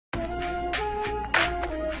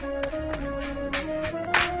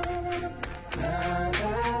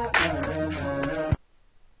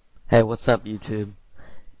Hey, what's up, YouTube?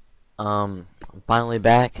 I'm finally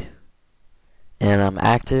back, and I'm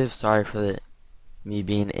active. Sorry for me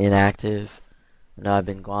being inactive. I know I've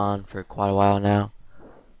been gone for quite a while now,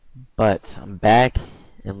 but I'm back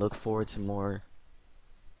and look forward to more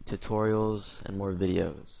tutorials and more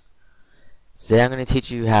videos. Today I'm going to teach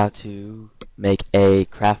you how to make a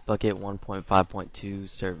CraftBukkit 1.5.2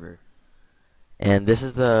 server, and this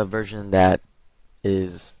is the version that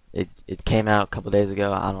it came out a couple days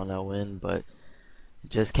ago. I don't know when, but it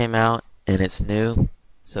just came out and it's new,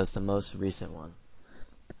 so it's the most recent one.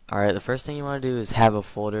 Alright, the first thing you want to do is have a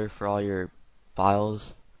folder for all your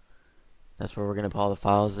files. That's where we're going to put all the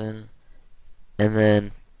files in. And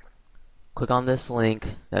then click on this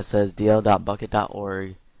link that says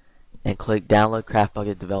dl.bukkit.org and click download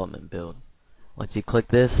CraftBukkit development build. Once you click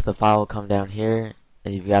this, the file will come down here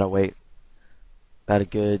and you've got to wait about a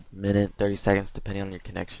good minute, 30 seconds depending on your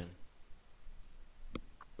connection.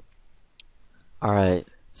 Alright,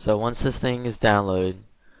 so once this thing is downloaded,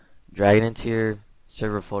 drag it into your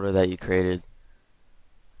server folder that you created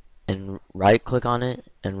and right click on it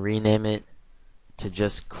and rename it to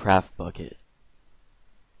just CraftBukkit.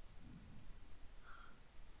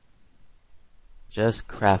 Just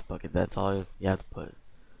CraftBukkit, that's all you have to put.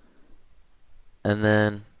 And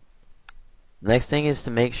then next thing is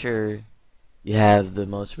to make sure you have the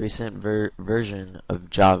most recent version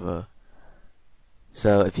of Java.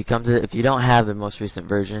 So if you don't have the most recent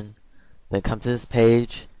version, then come to this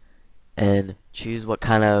page and choose what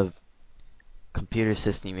kind of computer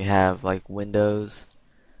system you have, like Windows.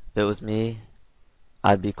 If it was me,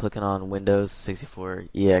 I'd be clicking on Windows 64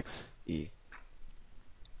 EXE.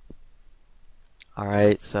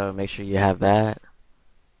 Alright, so make sure you have that.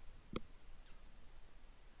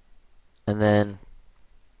 And then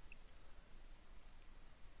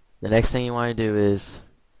the next thing you want to do is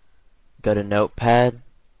go to Notepad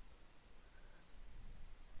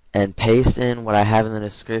and paste in what I have in the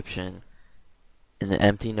description in an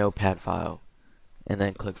empty Notepad file, and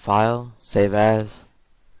then click File, Save As,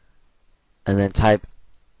 and then type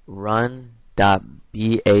run.bat.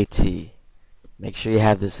 Make sure you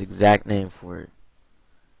have this exact name for it,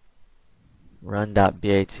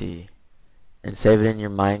 run.bat, and save it in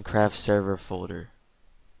your Minecraft server folder.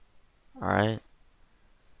 Alright,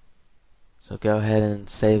 so go ahead and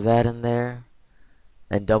save that in there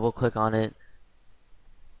and double click on it.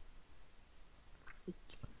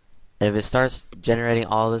 And if it starts generating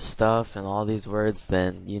all this stuff and all these words,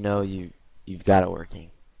 then you know you've got it working.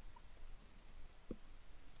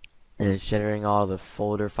 And it's generating all the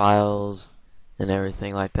folder files and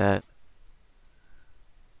everything like that.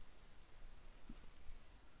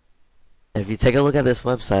 And if you take a look at this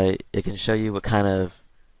website, it can show you a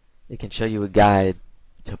guide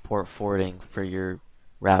to port forwarding for your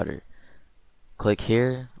router. Click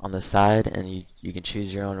here on the side and you can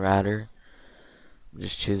choose your own router.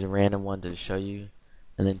 Just choose a random one to show you,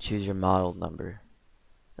 and then choose your model number,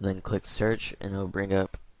 and then click search, and it'll bring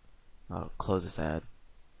up, close this ad,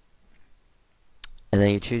 and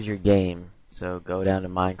then you choose your game. So go down to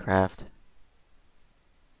Minecraft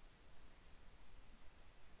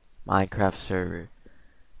server,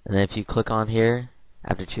 and then if you click on here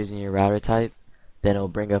after choosing your router type, then it'll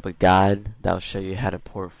bring up a guide that will show you how to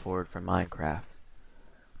port forward from Minecraft.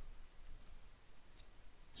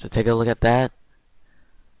 So take a look at that.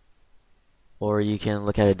 Or you can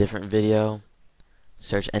look at a different video,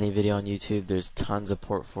 search any video on YouTube. There's tons of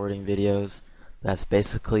port forwarding videos. That's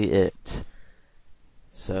basically it.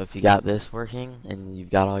 So if you got this working and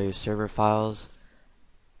you've got all your server files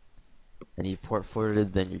and you port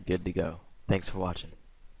forwarded, then you're good to go. Thanks for watching.